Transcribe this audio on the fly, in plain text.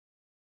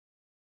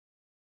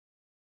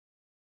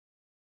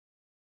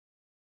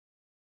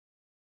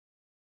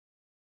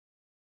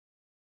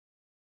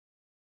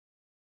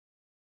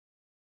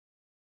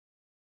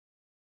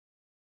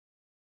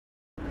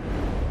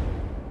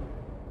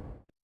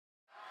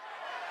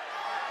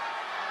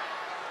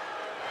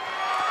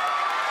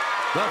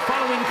The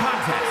following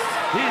contest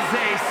is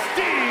a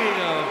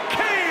steel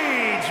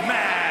cage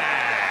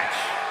match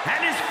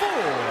and is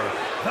for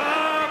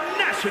the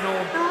National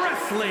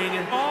Wrestling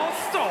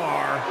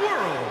All-Star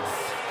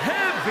World's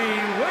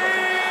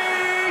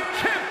Heavyweight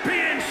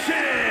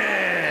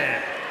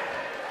Championship.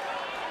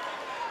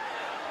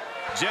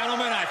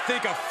 Gentlemen, I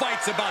think a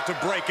fight's about to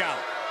break out.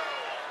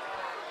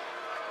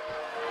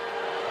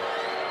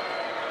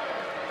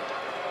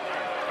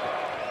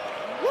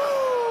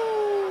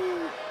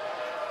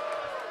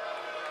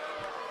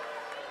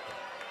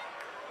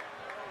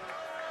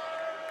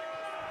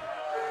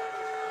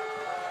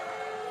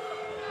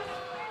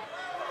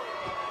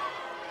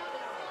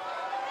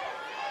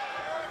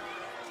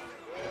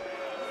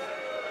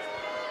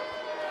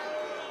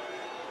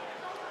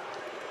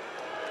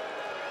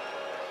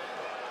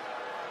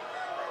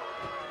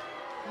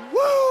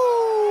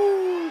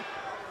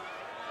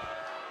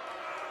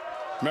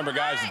 Remember,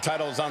 guys, the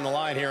title is on the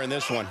line here in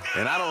this one.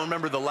 And I don't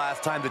remember the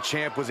last time the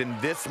champ was in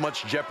this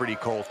much jeopardy,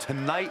 Cole.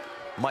 Tonight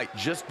might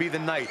just be the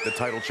night the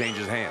title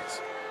changes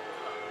hands.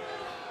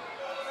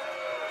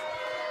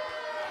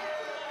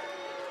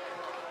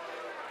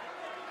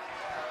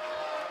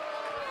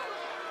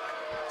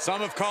 Some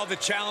have called the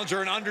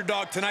challenger an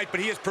underdog tonight, but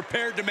he is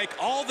prepared to make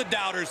all the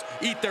doubters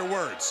eat their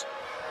words.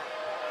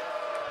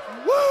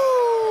 Woo!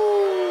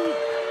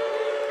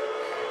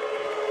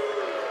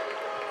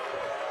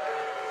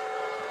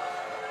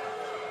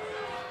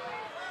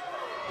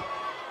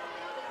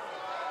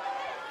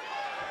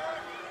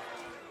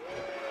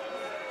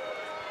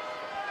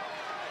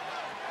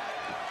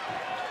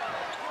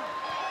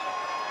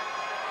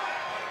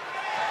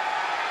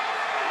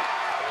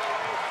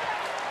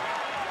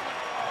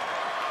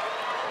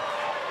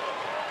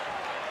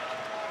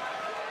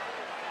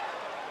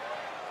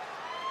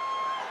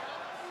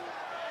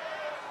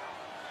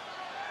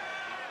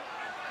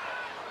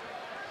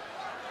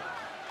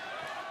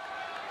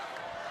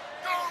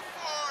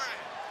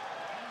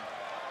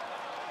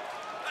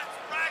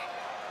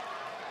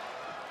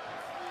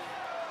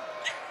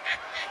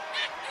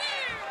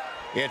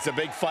 It's a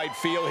big fight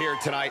feel here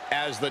tonight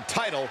as the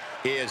title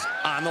is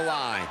on the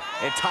line.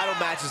 And title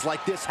matches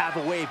like this have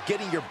a way of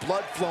getting your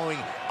blood flowing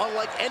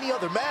unlike any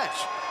other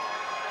match.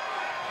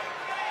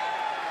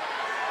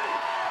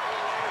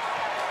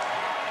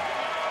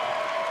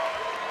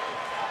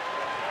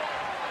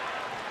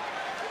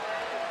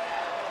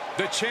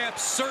 The champ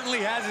certainly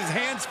has his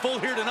hands full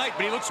here tonight,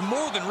 but he looks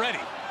more than ready.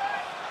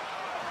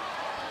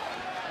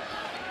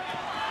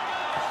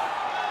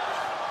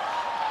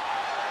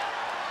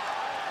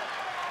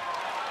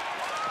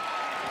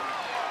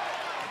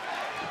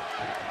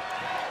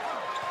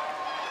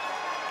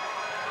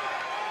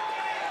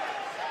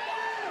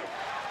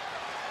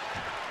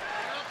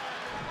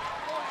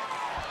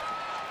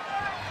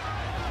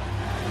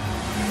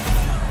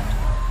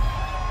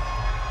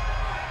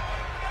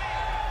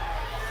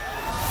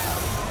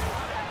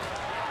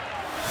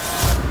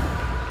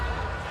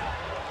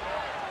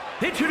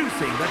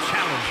 Introducing the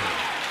challenger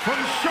from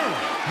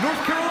Charlotte,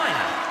 North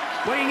Carolina,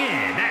 weighing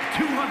in at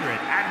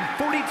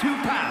 242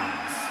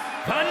 pounds,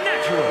 the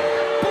Natural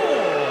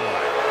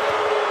Boy.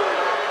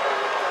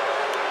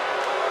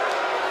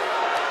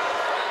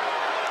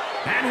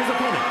 And his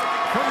opponent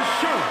from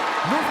Charlotte,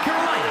 North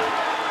Carolina,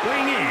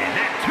 weighing in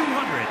at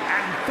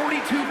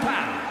 242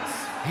 pounds,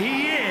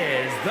 he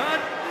is the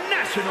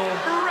National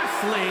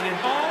Wrestling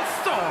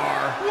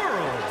All-Star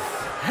World's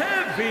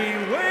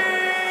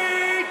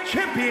Heavyweight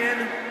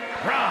Champion,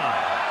 Ronnie.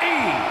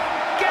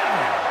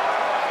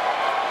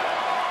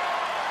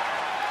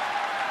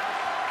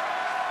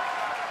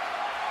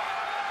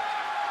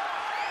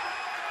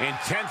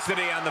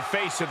 Intensity on the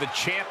face of the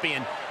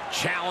champion.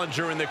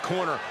 Challenger in the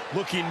corner,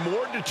 looking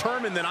more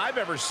determined than I've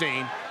ever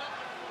seen.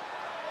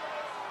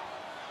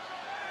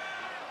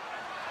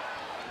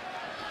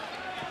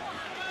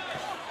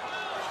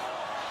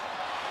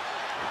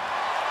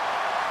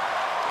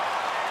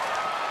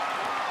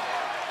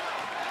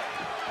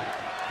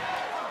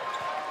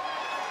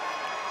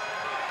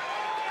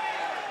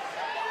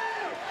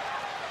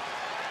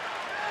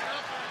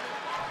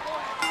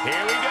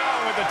 Here we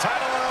go with the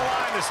title on the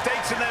line. The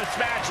stakes in this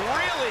match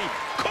really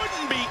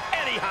couldn't be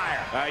any higher.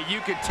 You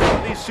can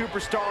tell these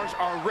superstars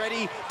are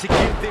ready to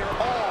give their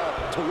all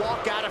to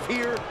walk out of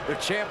here the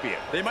champion.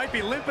 They might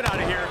be limping out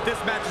of here if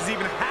this match is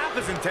even half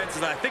as intense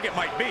as I think it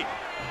might be.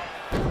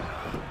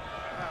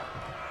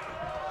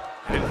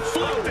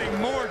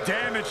 Inflicting more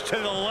damage to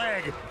the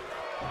leg.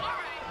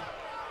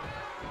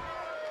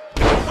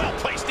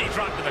 Well-placed knee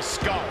drop to the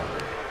skull.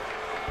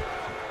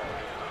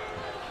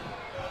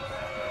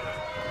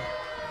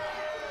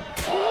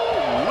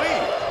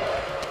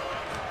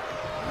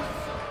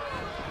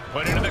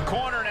 Put into the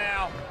corner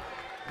now.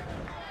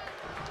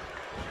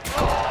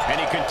 And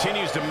he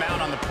continues to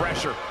mount on the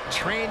pressure.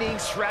 Training,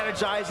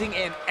 strategizing,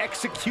 and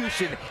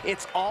execution.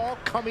 It's all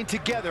coming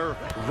together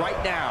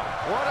right now.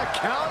 What a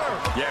counter.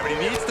 Yeah, but he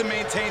needs to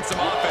maintain some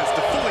offense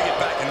to fully get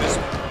back in this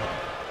one.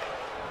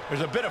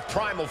 There's a bit of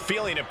primal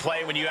feeling at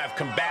play when you have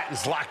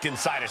combatants locked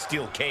inside a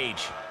steel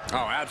cage. Oh,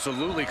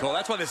 absolutely, Cole.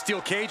 That's why the steel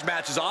cage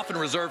match is often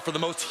reserved for the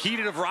most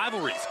heated of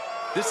rivalries.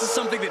 This is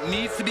something that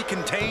needs to be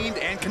contained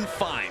and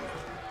confined.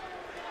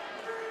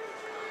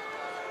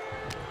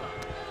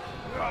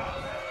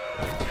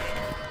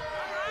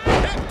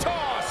 Hip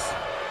toss!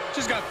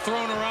 Just got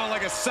thrown around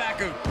like a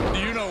sack of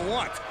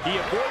you-know-what. He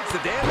avoids the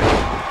damage.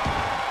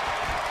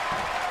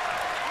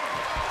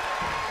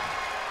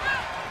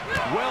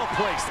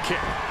 Well-placed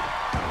kick.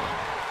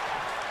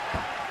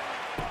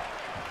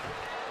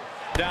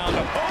 Down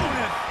the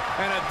opponent,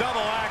 and a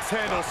double axe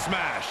handle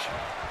smash.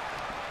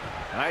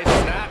 Nice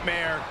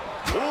snapmare.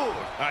 Ooh,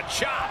 a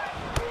chop.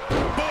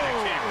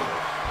 Boom!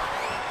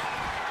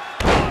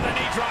 Oh, the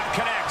knee drop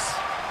connects.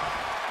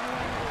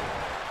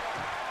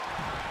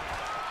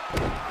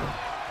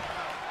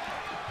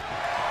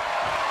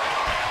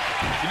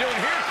 What you doing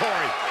here,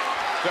 Corey?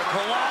 The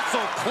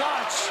colossal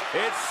clutch.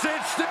 It's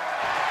cinched it.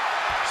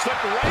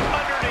 Slipped right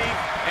underneath,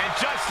 and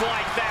just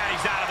like that,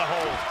 he's out of the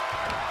hold.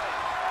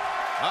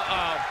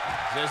 Uh-oh.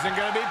 This isn't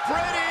going to be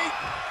pretty.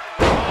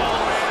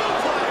 Oh,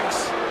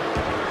 suplex.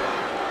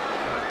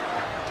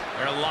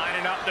 They're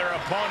lining up their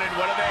opponent.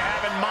 What do they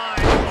have in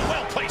mind? A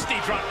well-placed knee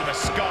drop to the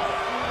skull.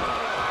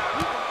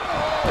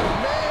 Oh,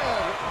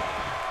 man.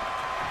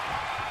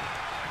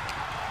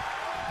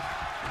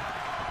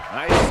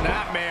 Nice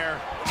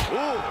snapmare.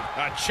 Ooh,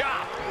 a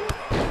chop.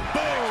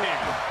 Boom.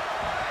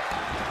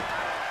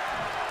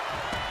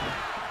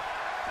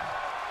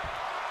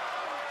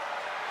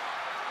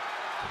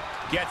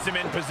 Gets him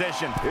in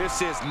position.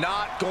 This is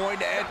not going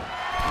to end.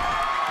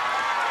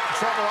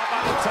 Trouble up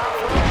on the top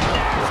rope.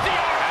 Nasty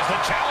arm as the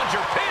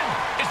challenger pin.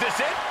 Is this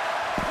it?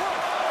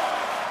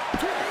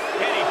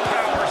 And he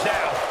powers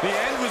out. The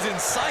end was in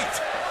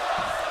sight.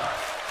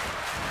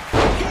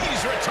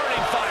 He's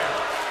returning fire.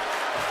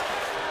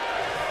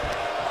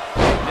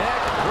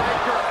 Neck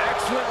breaker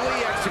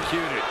excellently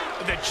executed.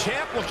 The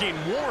champ looking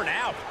worn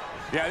out.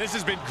 Yeah, this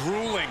has been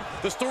grueling.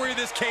 The story of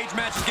this cage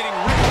match is getting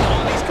written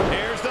on these.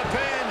 Here's the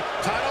pin.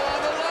 Title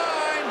on the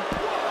line.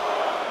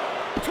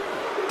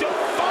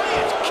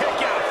 Defiant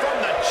kick out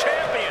from the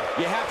champion.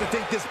 You have to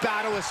think this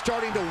battle is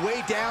starting to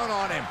weigh down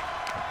on him.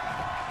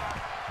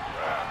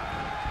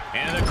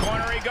 In the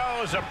corner he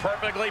goes. A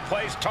perfectly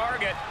placed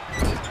target.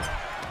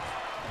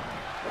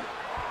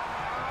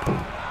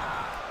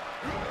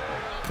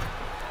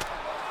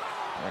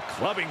 A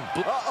clubbing.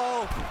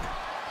 Uh-oh.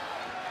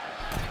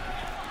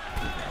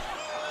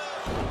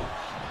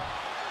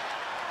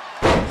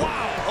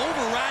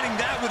 Overriding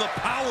that with a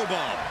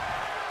powerbomb.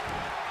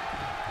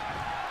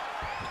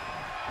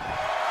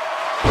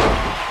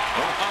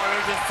 Oh,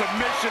 there's a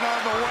submission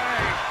on the way.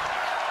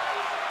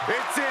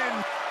 It's in.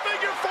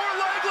 Figure four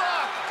leg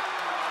lock.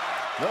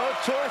 No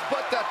choice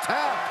but to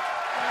tap.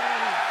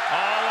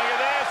 Oh, look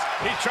at this.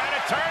 He's trying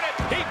to turn it.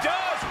 He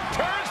does.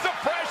 Turns the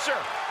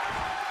pressure.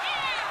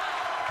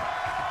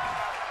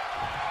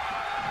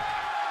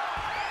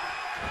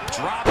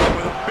 Dropped it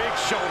with a big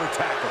shoulder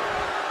tackle.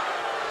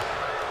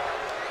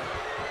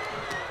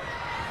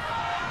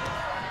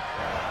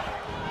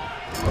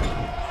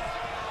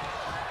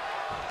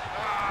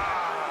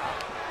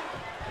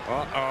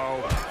 Uh-oh.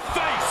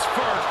 Face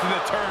first in the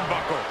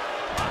turnbuckle.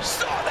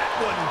 Saw that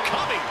one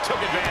coming. Took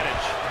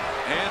advantage.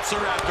 Answer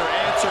after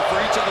answer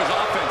for each other's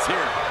offense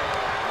here.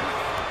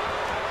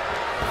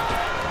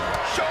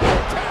 Shoulder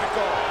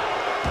tackle.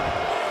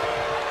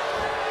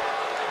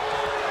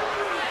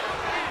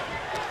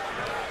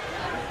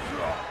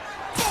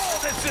 Oh,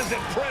 this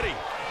isn't pretty.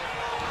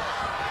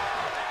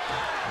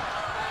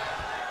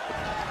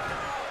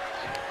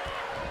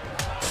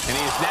 And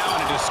he is now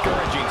in a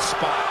discouraging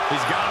spot.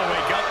 He's got to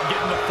wake up and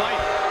get in the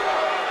fight.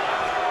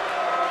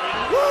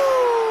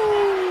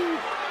 Woo!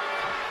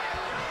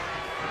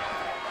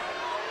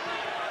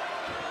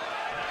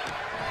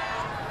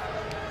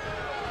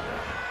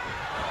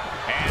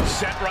 And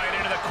set right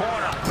into the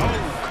corner. Oh,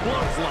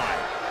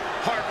 clothesline.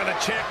 Hard for the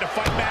champ to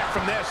fight back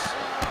from this.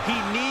 He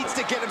needs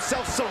to get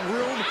himself some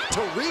room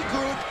to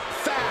regroup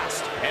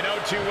fast. And no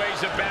two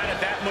ways about it,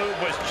 that move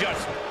was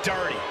just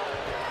dirty.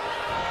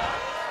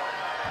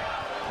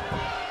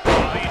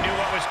 Oh, he knew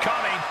what was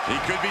coming. He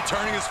could be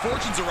turning his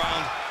fortunes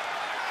around.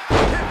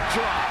 Hip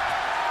drop.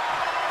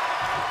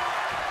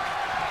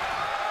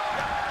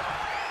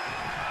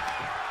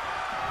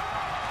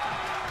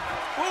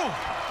 Ooh.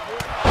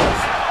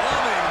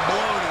 Loving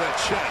blow to the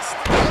chest.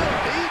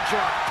 Knee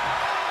drop.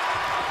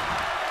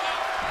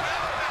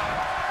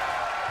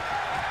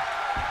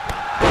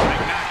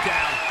 Big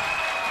knockdown.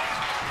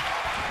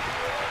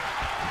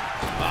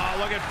 Oh,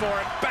 looking for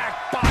it. Back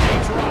body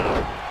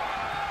drop.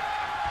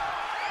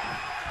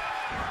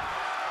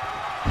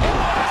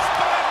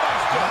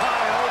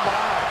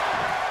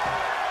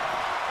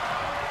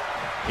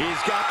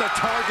 He's got the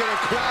target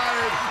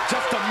acquired.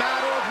 Just a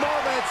matter of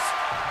moments.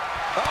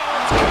 Oh,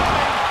 it's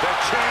coming. The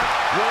champ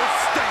will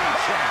stay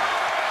champ.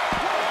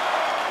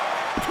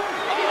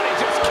 Oh, he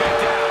just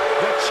kicked out.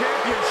 The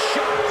champion's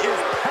shot is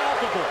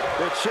palpable.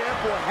 The champ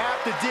will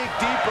have to dig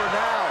deeper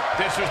now.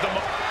 This was the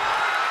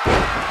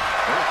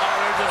Oh,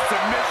 there's a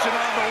submission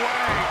on the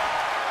way.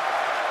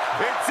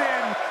 It's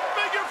in.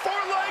 Figure 4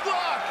 leg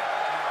lock.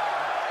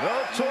 No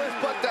choice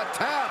but to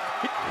tap.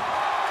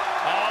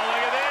 Oh,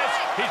 look at this.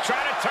 He's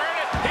trying to turn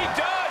it. He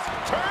does.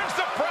 Turns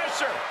the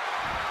pressure.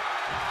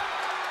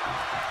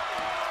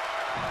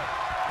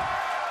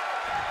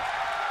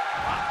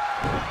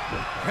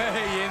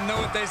 Hey, you know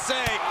what they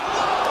say.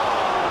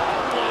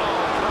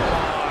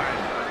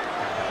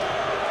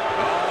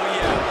 Oh,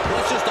 yeah.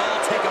 Let's just all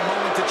take a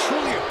moment to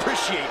truly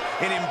appreciate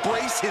and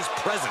embrace his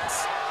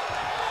presence.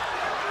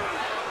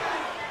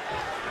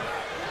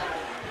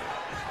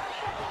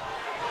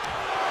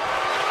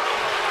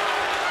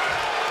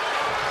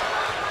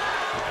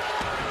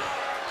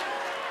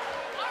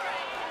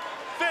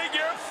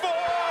 Figure 4.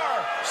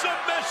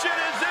 Submission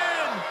is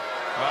in.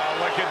 Oh,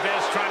 look at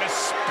this. Trying to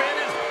spin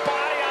his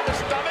body on the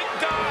stomach.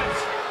 Does.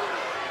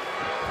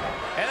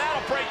 And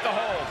that'll break the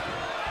hold.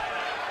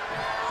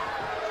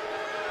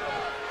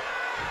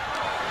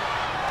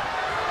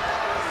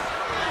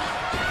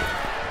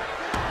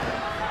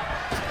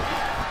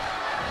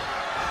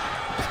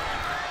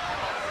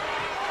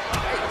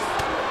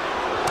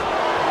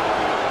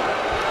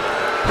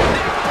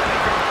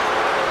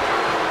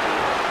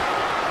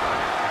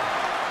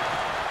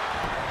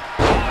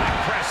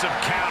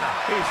 Counter.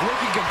 He's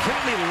looking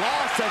completely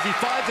lost as he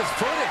finds his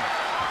footing.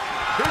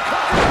 Here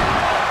comes it.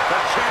 The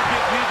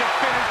champions need to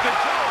finish the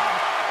job.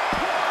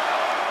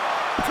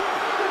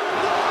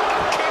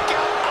 A kick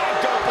out. I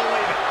don't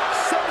believe it.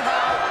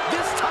 Somehow,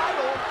 this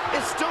title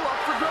is still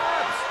up for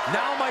grabs.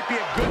 Now might be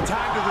a good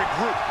time to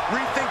regroup.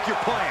 Rethink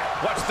your plan.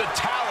 What's the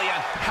tally on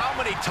how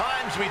many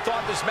times we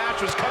thought this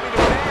match was coming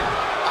to an end?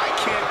 I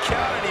can't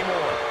count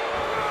anymore.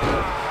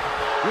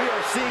 We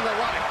are seeing a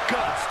lot of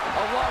guts,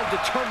 a lot of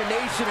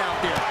determination out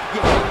there.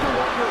 You have to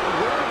wonder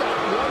where that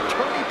one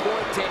turning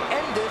point to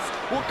end this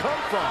will come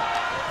from.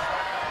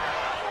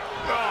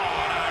 Oh,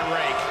 an eye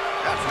rake.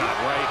 That's not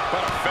right,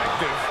 but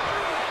effective.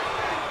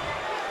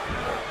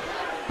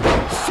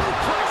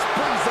 Suplex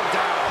brings him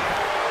down.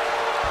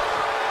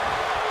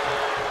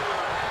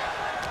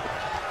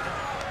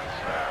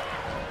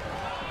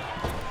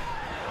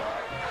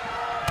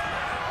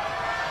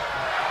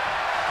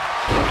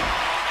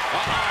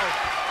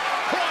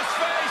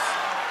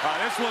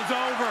 This one's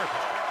over.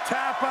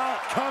 Tap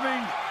out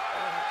coming.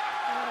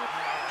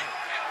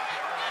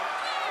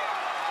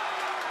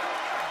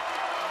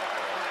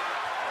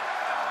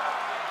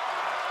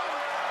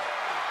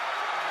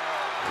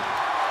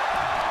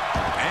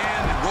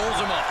 And rolls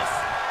him off.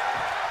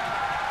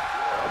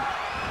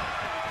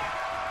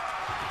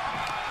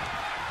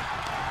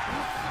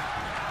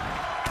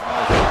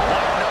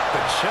 Lighten up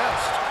the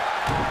chest.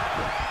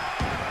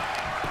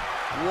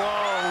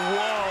 Whoa,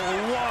 whoa,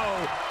 whoa.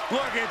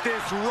 Look at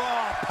this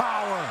raw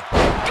power.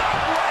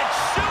 Gut-wrench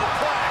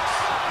suplex.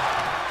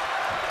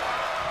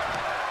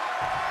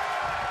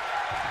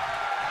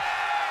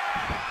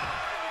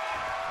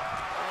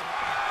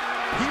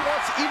 He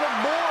wants even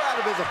more out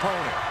of his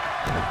opponent.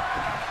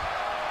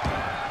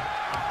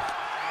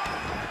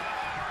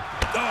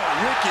 Oh,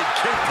 wicked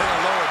kick to the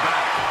lower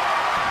back.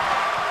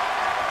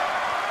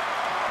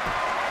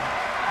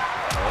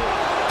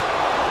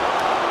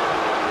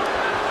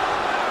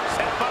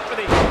 Step up for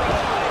the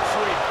leg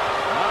sweep.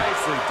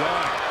 Nicely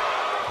done.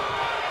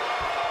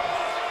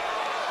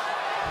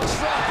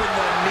 Dropping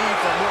the knee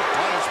for more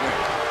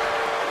punishment.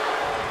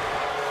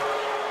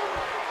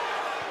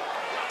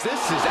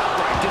 This is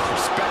outright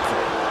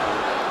disrespectful.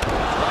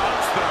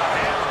 Drops the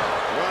hammer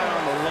right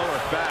on the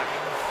lower back.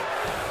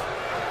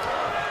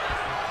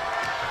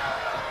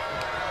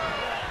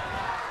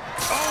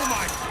 Oh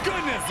my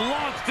goodness,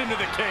 launched into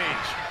the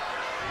cage.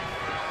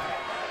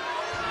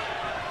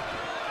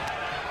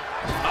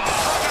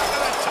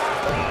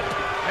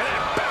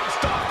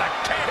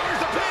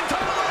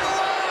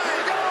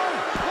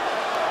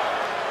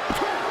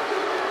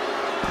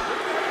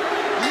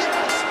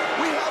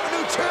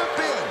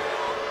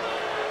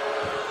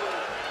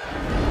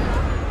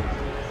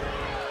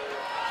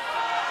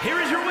 Here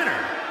is your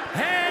winner,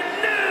 and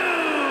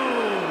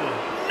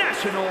new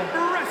National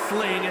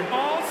Wrestling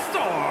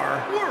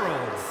All-Star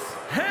World's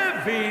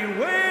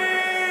Heavyweight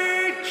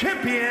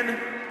Champion,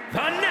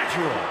 the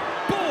Natural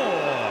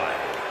Boy.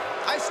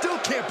 I still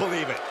can't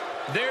believe it.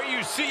 There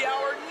you see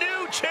our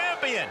new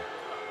champion.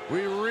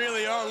 We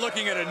really are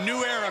looking at a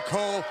new era,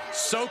 Cole.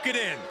 Soak it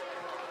in.